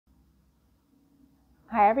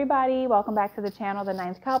Hi everybody, welcome back to the channel, The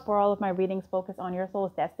Ninth Cup, where all of my readings focus on your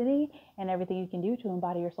soul's destiny and everything you can do to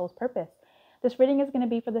embody your soul's purpose. This reading is going to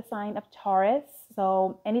be for the sign of Taurus.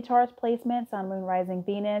 So any Taurus placement, Sun, Moon, Rising,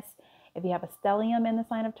 Venus, if you have a stellium in the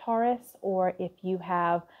sign of Taurus, or if you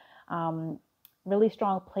have really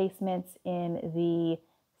strong placements in the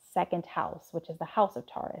second house, which is the house of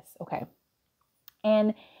Taurus. Okay.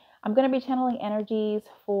 And I'm going to be channeling energies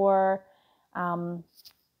for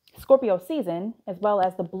Scorpio season, as well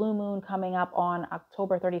as the blue moon coming up on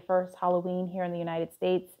October 31st, Halloween here in the United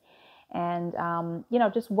States. And,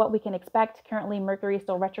 just what we can expect. Currently, Mercury is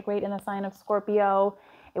still retrograde in the sign of Scorpio.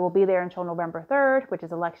 It will be there until November 3rd, which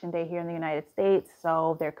is election day here in the United States.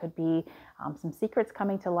 So there could be some secrets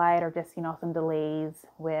coming to light, or just, some delays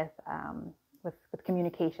with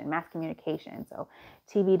communication, mass communication. So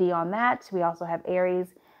TBD on that. We also have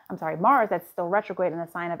Mars, that's still retrograde in the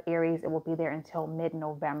sign of Aries. It will be there until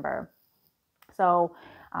mid-November. So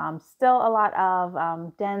still a lot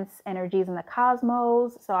of dense energies in the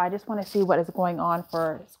cosmos. So I just want to see what is going on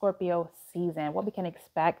for Scorpio season, what we can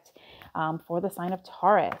expect for the sign of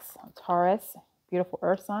Taurus. Taurus, beautiful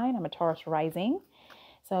earth sign. I'm a Taurus rising.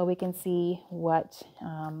 So we can see what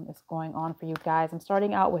is going on for you guys. I'm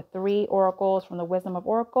starting out with 3 oracles from the Wisdom of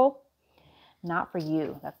Oracle. Not for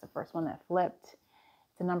you. That's the first one that flipped.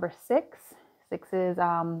 To number 6. 6 is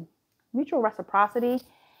mutual reciprocity,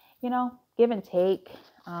 give and take,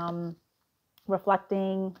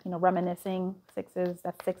 reflecting, reminiscing. That's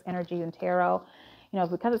 6 energy in tarot.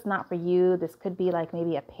 Because it's not for you, this could be like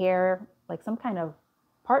maybe a pair, like some kind of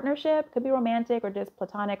partnership, could be romantic or just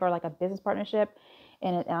platonic, or like a business partnership.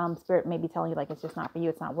 And Spirit may be telling you like it's just not for you,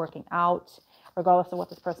 it's not working out, regardless of what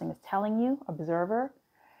this person is telling you. Observer.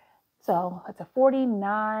 So it's a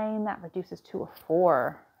 49, that reduces to a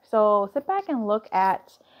 4. So sit back and look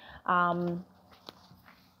at, really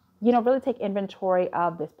take inventory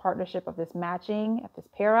of this partnership, of this matching, of this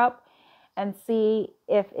pair up, and see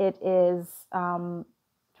if it is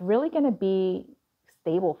really going to be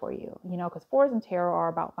stable for you, because 4s in tarot are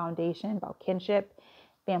about foundation, about kinship,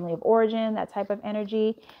 family of origin, that type of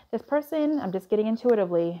energy. This person, I'm just getting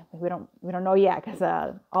intuitively, we don't know yet, because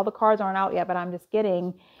all the cards aren't out yet, but I'm just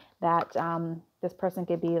getting that this person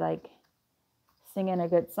could be like singing a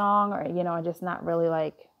good song, or just not really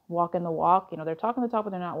like walking the walk. They're talking the talk,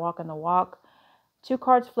 but they're not walking the walk. 2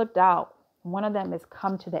 cards flipped out. One of them is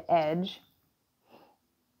come to the edge.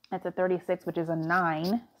 That's a 36, which is a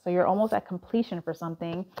 9. So you're almost at completion for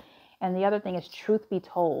something. And the other thing is truth be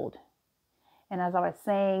told. And as I was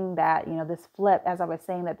saying that, this flip, as I was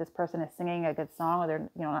saying that this person is singing a good song, or they're,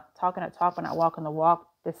 not talking a talk, but not walking the walk,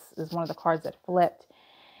 this is one of the cards that flipped.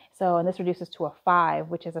 So, and this reduces to a 5,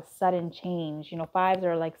 which is a sudden change. 5s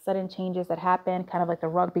are like sudden changes that happen, kind of like the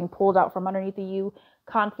rug being pulled out from underneath you,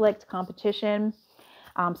 conflict, competition.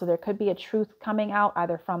 So there could be a truth coming out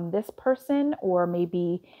either from this person, or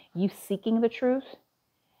maybe you seeking the truth.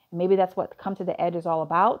 Maybe that's what come to the edge is all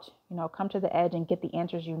about. Come to the edge and get the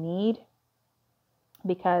answers you need,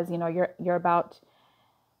 because, you're about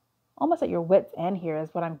almost at your wit's end here is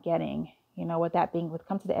what I'm getting. With that being, with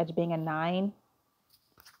come to the edge being a 9,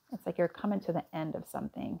 it's like you're coming to the end of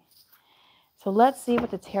something. So let's see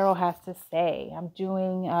what the tarot has to say. I'm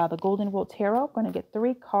doing the Golden Rule Tarot. I'm going to get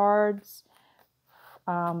 3 cards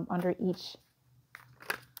under each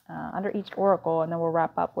oracle, and then we'll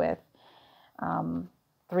wrap up with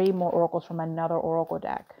 3 more oracles from another oracle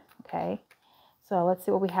deck. Okay, so let's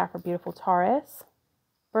see what we have for beautiful Taurus.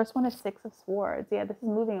 First one is 6 of Swords. Yeah, this is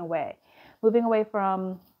moving away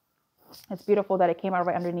from. It's beautiful that it came out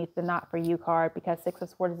right underneath the not for you card, because 6 of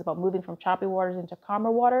Swords is about moving from choppy waters into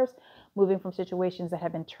calmer waters, moving from situations that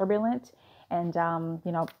have been turbulent and,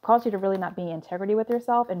 cause you to really not be in integrity with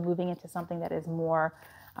yourself, and moving into something that is more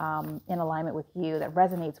in alignment with you, that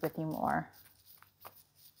resonates with you more.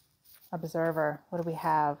 Observer. What do we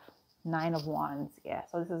have? 9 of Wands. Yeah,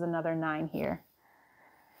 so this is another 9 here.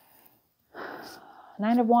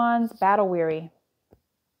 9 of Wands, battle weary.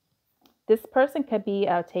 This person could be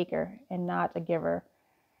a taker and not a giver.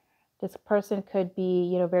 This person could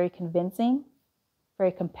be, very convincing,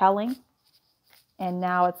 very compelling. And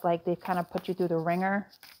now it's like they've kind of put you through the ringer,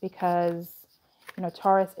 because,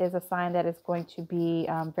 Taurus is a sign that is going to be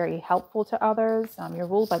very helpful to others. You're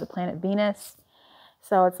ruled by the planet Venus.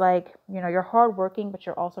 So it's like, you're hardworking, but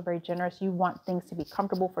you're also very generous. You want things to be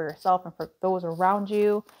comfortable for yourself and for those around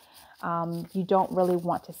you. You don't really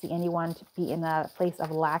want to see anyone to be in a place of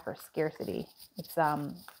lack or scarcity. It's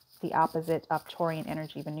the opposite of Taurian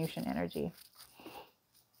energy, Venusian energy.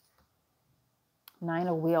 9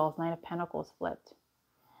 of Wheels, 9 of Pentacles flipped.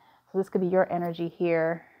 So this could be your energy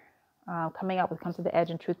here, coming up with come to the edge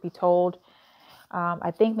and truth be told.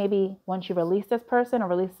 I think maybe once you release this person or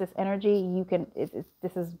release this energy, you can,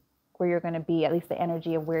 this is where you're going to be, at least the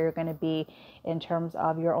energy of where you're going to be in terms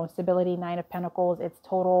of your own stability. Nine of Pentacles, it's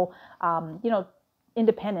total,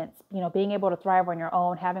 independence, being able to thrive on your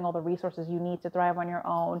own, having all the resources you need to thrive on your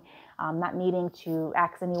own, not needing to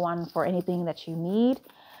ask anyone for anything that you need.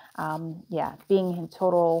 Being in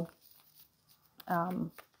total,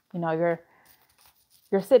 you're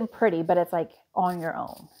sitting pretty, but it's like on your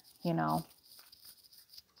own,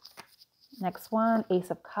 Next one, Ace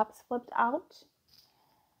of Cups flipped out.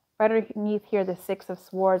 Right underneath here, the Six of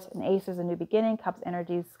Swords, and Ace is a new beginning. Cups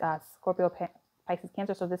energies, Scorpio, Pisces,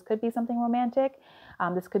 Cancer. So this could be something romantic.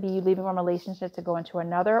 This could be you leaving one relationship to go into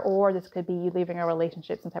another, or this could be you leaving a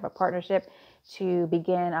relationship, some type of partnership, to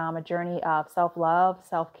begin a journey of self-love,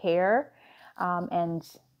 self-care. So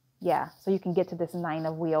you can get to this Nine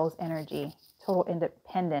of Wheels energy, total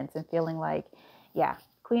independence, and feeling like,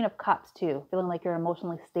 Queen of Cups too, feeling like you're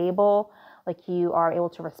emotionally stable, like you are able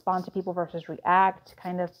to respond to people versus react,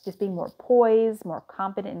 kind of just being more poised, more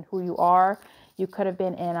confident in who you are. You could have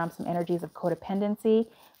been in some energies of codependency,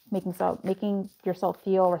 making yourself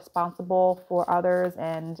feel responsible for others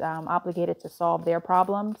and obligated to solve their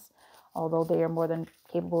problems, although they are more than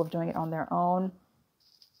capable of doing it on their own.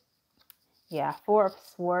 Four of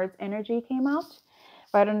Swords energy came out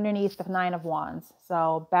right underneath the Nine of Wands.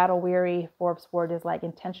 So battle weary, Four of Swords is like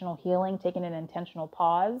intentional healing, taking an intentional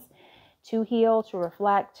pause to heal, to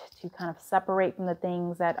reflect, to kind of separate from the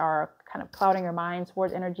things that are kind of clouding your mind.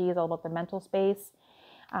 Swords energy is all about the mental space.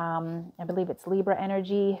 I believe it's Libra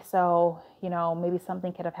energy. So, maybe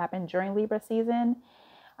something could have happened during Libra season,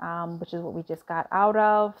 which is what we just got out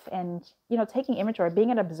of. And, taking inventory,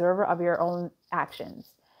 being an observer of your own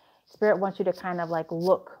actions. Spirit wants you to kind of like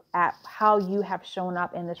look at how you have shown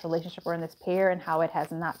up in this relationship or in this pair and how it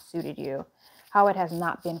has not suited you, how it has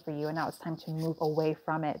not been for you. And now it's time to move away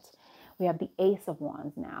from it. We have the Ace of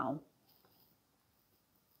Wands now.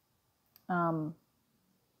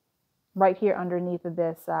 Right here underneath of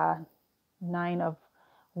this Nine of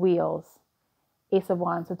Wheels, Ace of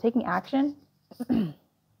Wands. So taking action,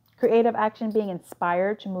 creative action, being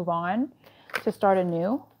inspired to move on, to start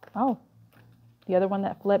anew. Oh, the other one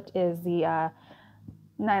that flipped is the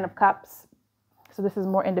Nine of Cups. So this is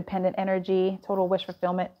more independent energy, total wish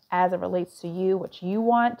fulfillment as it relates to you, what you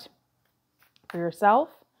want for yourself.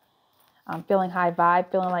 Feeling high vibe,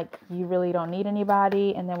 feeling like you really don't need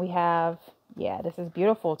anybody. And then we have, this is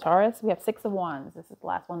beautiful, Taurus. We have Six of Wands. This is the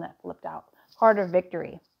last one that flipped out. Card of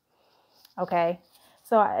Victory. Okay.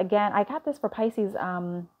 So again, I got this for Pisces.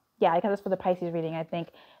 I got this for the Pisces reading. I think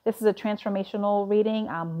this is a transformational reading,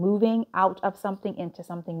 moving out of something into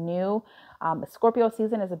something new. Scorpio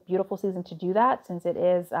season is a beautiful season to do that, since it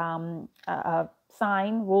is a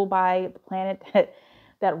sign ruled by the planet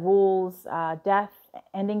that rules death,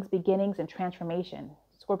 endings, beginnings, and transformation.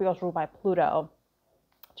 Scorpio is ruled by Pluto.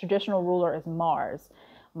 Traditional ruler is Mars.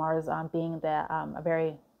 Mars being a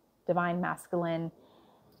very divine masculine,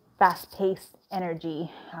 fast-paced energy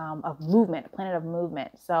of movement, a planet of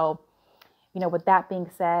movement. So, with that being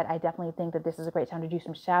said, I definitely think that this is a great time to do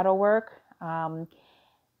some shadow work,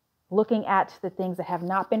 looking at the things that have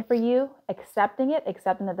not been for you, accepting that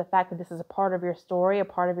the fact that this is a part of your story, a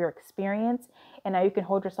part of your experience, and now you can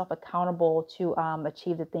hold yourself accountable to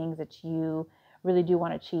achieve the things that you really do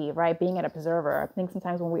want to achieve, right? Being an observer. I think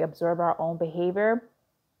sometimes when we observe our own behavior,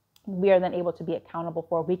 we are then able to be accountable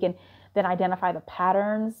for. We can then identify the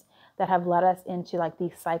patterns that have led us into like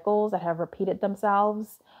these cycles that have repeated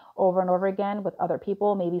themselves over and over again with other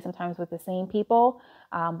people, maybe sometimes with the same people,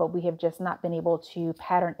 but we have just not been able to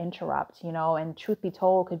pattern interrupt, and truth be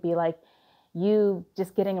told could be like you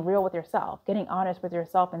just getting real with yourself, getting honest with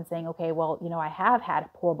yourself and saying, okay, well, I have had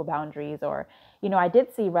horrible boundaries, or, I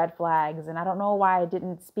did see red flags and I don't know why I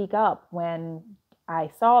didn't speak up when I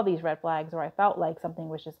saw these red flags, or I felt like something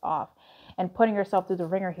was just off. And putting yourself through the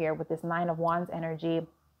ringer here with this Nine of Wands energy,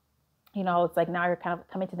 it's like now you're kind of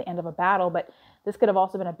coming to the end of a battle, but this could have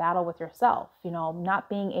also been a battle with yourself, not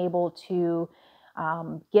being able to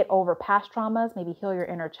get over past traumas, maybe heal your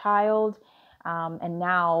inner child. And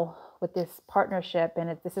now with this partnership,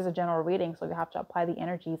 and this is a general reading, so you have to apply the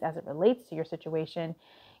energies as it relates to your situation.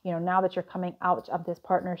 Now that you're coming out of this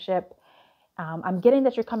partnership, I'm getting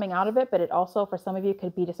that you're coming out of it, but it also, for some of you,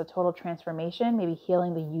 could be just a total transformation, maybe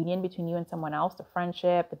healing the union between you and someone else, the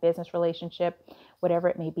friendship, the business relationship, whatever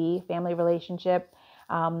it may be, family relationship,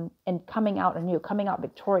 and coming out anew, coming out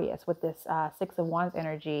victorious with this Six of Wands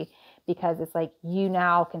energy, because it's like you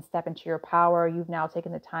now can step into your power. You've now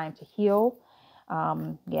taken the time to heal.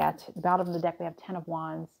 At the bottom of the deck, we have 10 of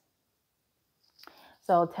Wands.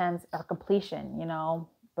 So 10s are completion,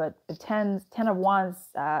 but the ten of wands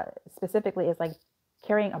specifically is like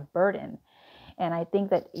carrying a burden. And I think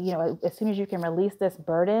that, you know, as soon as you can release this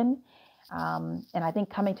burden, and I think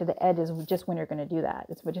coming to the edge is just when you're going to do that.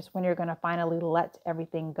 It's just when you're going to finally let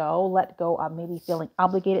everything go, let go of maybe feeling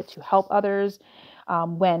obligated to help others,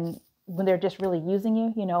 when they're just really using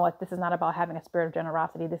you. You know, like, this is not about having a spirit of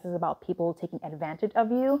generosity. This is about people taking advantage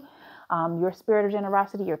of you. Your spirit of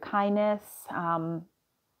generosity, your kindness,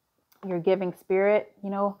 your giving spirit, you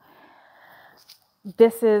know,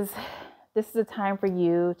 this is a time for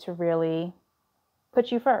you to really put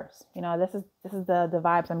you first. You know, this is the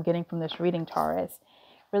vibes I'm getting from this reading, Taurus.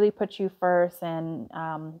 Really put you first, and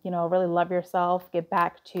you know, really love yourself. Get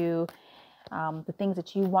back to the things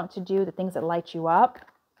that you want to do, the things that light you up.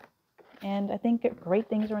 And I think great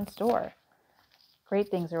things are in store. Great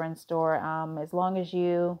things are in store. As long as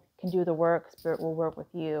you can do the work, Spirit will work with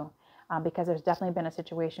you. Because there's definitely been a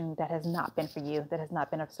situation that has not been for you, that has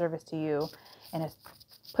not been of service to you, and has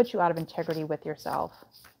put you out of integrity with yourself.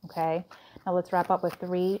 Okay, now let's wrap up with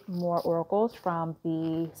 3 more oracles from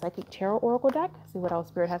the Psychic Tarot Oracle deck. See what else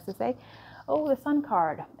Spirit has to say. Oh, the Sun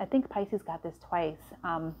card. I think Pisces got this twice.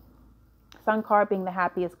 Sun card being the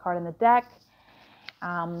happiest card in the deck.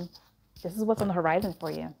 This is what's on the horizon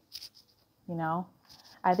for you. You know,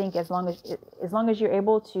 I think as long as you're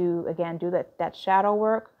able to, again, do that shadow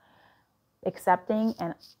work, accepting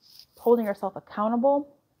and holding yourself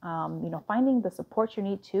accountable, you know, finding the support you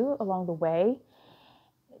need to along the way,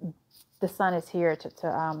 the sun is here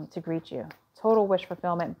to greet you. Total wish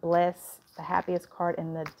fulfillment, bliss, the happiest card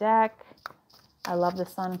in the deck. I love the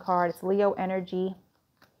sun card. It's Leo energy.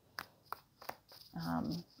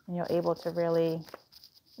 And you're able to really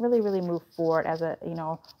move forward as a, you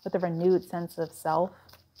know, with a renewed sense of self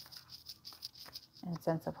and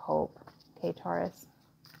sense of hope. Okay, Taurus.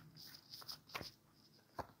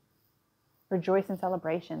 Rejoice in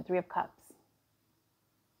celebration, 3 of Cups.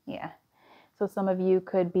 Yeah. So some of you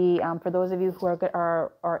could be, for those of you who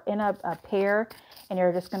are in a pair and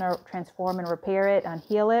you're just going to transform and repair it and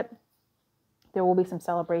heal it, there will be some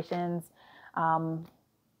celebrations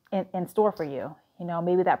in store for you. You know,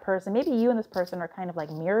 maybe that person, maybe you and this person are kind of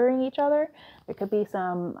like mirroring each other. There could be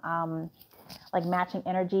some like matching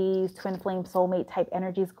energies, twin flame, soulmate type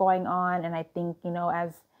energies going on. And I think, you know,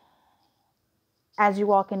 as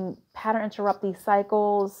you all can pattern interrupt these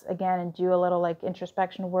cycles again and do a little like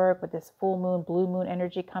introspection work with this full moon, blue moon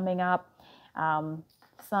energy coming up,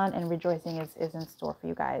 sun and rejoicing is in store for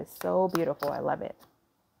you guys. So beautiful. I love it.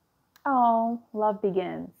 Oh, love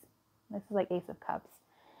begins. This is like Ace of Cups.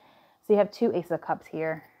 So you have 2 Ace of Cups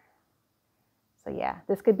here. So yeah,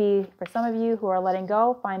 this could be for some of you who are letting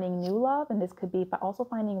go, finding new love. And this could be also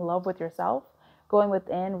finding love with yourself, going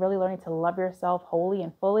within, really learning to love yourself wholly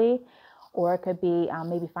and fully. Or it could be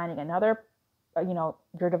maybe finding another, you know,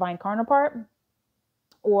 your divine counterpart,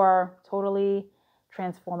 or totally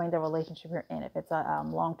transforming the relationship you're in. If it's a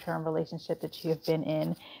long-term relationship that you have been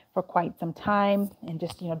in for quite some time, and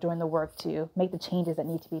just, you know, doing the work to make the changes that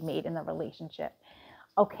need to be made in the relationship.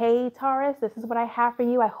 Okay, Taurus, this is what I have for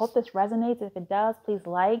you. I hope this resonates. If it does, please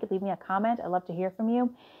leave me a comment. I'd love to hear from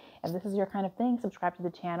you. If this is your kind of thing, subscribe to the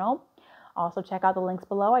channel. Also, check out the links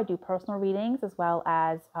below. I do personal readings as well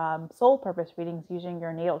as soul purpose readings using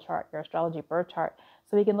your natal chart, your astrology birth chart,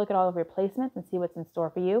 so we can look at all of your placements and see what's in store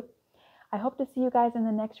for you. I hope to see you guys in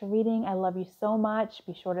the next reading. I love you so much.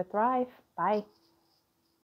 Be sure to thrive. Bye.